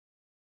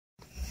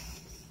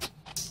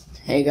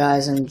Hey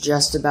guys, I'm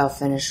just about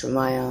finished with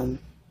my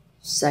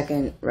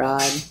second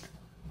rod.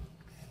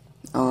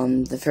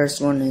 The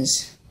first one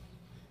is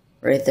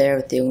right there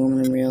with the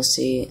aluminum reel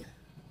seat.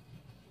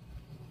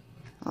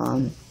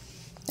 That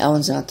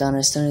one's not done.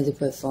 I still need to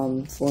put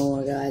 4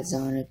 more guides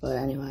on it, but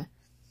anyway.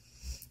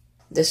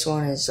 This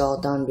one is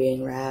all done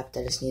being wrapped.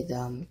 I just need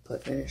to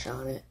put finish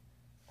on it.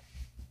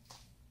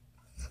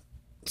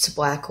 It's a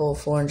blackhole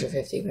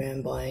 450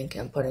 gram blank.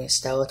 I'm putting a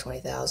Stella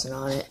 20,000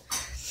 on it.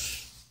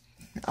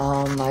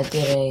 I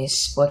did a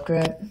split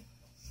grip.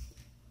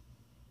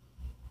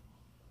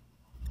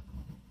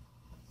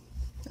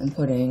 I'm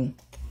putting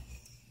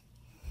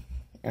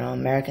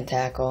American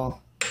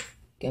tackle,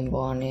 gimbal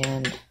on the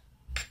end.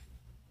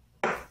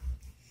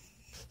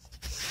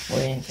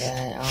 Waiting for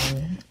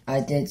that. I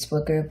did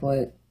split grip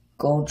with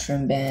gold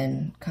trim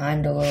band,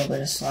 kind of a little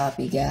bit of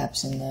sloppy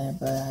gaps in there,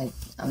 but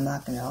I'm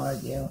not going to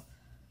argue.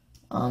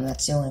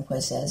 That's the only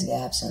place that has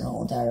gaps in the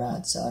whole tie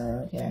rod, so I don't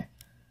really care.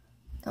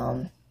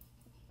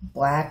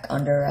 Black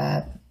under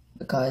wrap,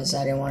 because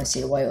I didn't want to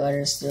see the white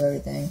letters through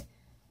everything.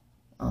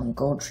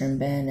 Gold trim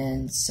band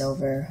and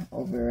silver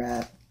over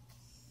wrap.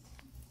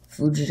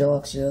 Fuji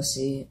Deluxe reel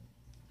seat.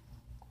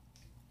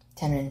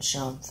 10-inch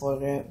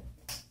foregrip.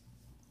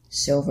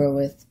 Silver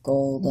with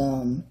gold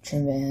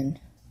trim band.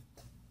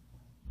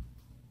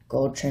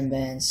 Gold trim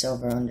band,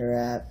 silver under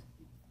wrap.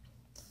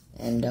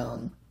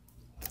 And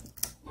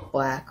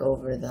black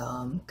over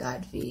the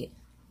guide feet.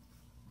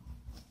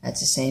 That's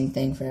the same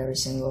thing for every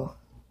single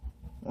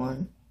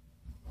one.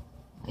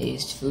 I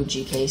used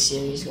Fuji K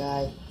series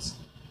guides.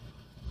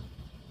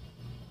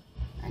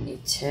 I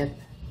need tip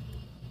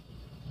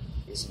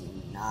is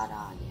not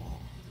on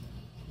yet.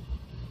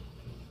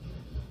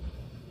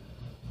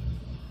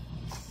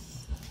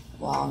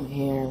 While I'm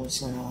here, I'm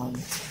just gonna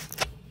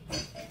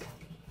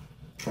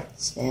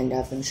stand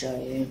up and show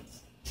you.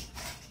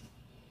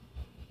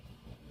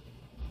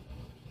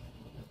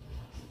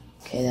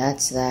 Okay,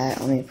 that's that.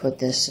 Let me put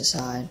this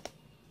aside.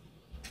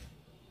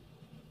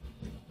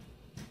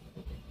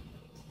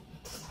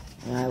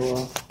 And I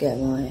will get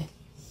my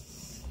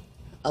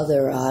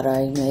other rod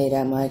I made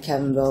at my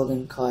Kevin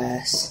Bogan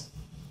class.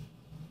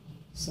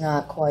 It's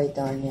not quite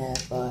done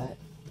yet, but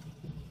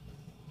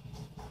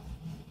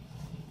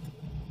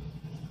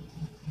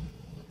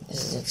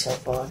this is it so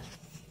far.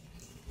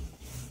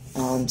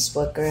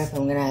 Split grip,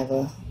 I'm gonna have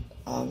a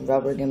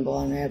rubber gimbal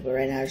on there, but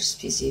right now it's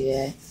just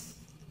PCVA.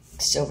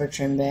 Silver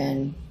trim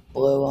band,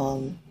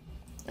 blue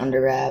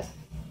under wrap.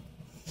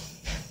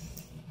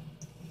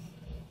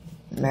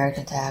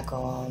 American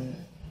tackle,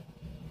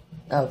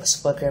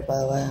 split grip by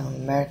the way,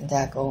 American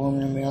tackle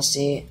aluminum reel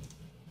seat.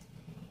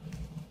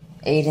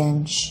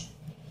 8-inch,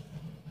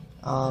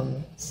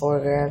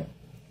 foregrip.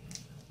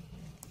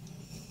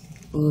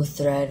 Blue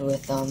thread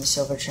with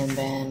silver trim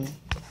band.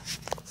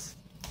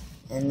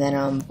 And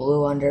then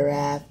blue under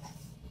wrap.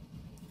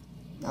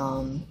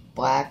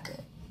 Black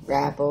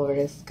wrap over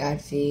the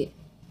guide feet.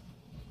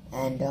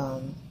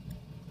 And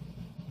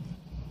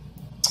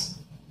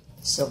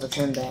silver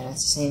trim band.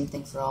 That's the same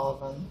thing for all of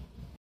them.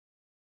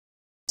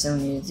 So I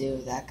need to do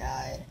that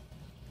guide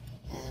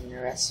and the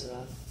rest of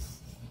them.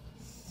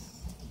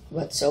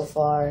 But so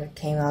far, it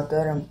came out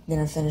good. I'm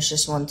gonna finish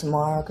this one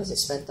tomorrow because I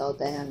spent all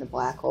day on the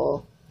black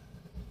hole.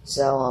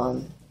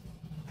 So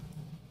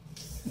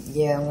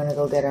yeah, I'm gonna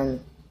go get them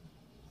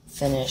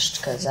finished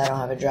because I don't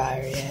have a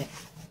dryer yet.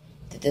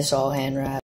 Did this all hand wrap.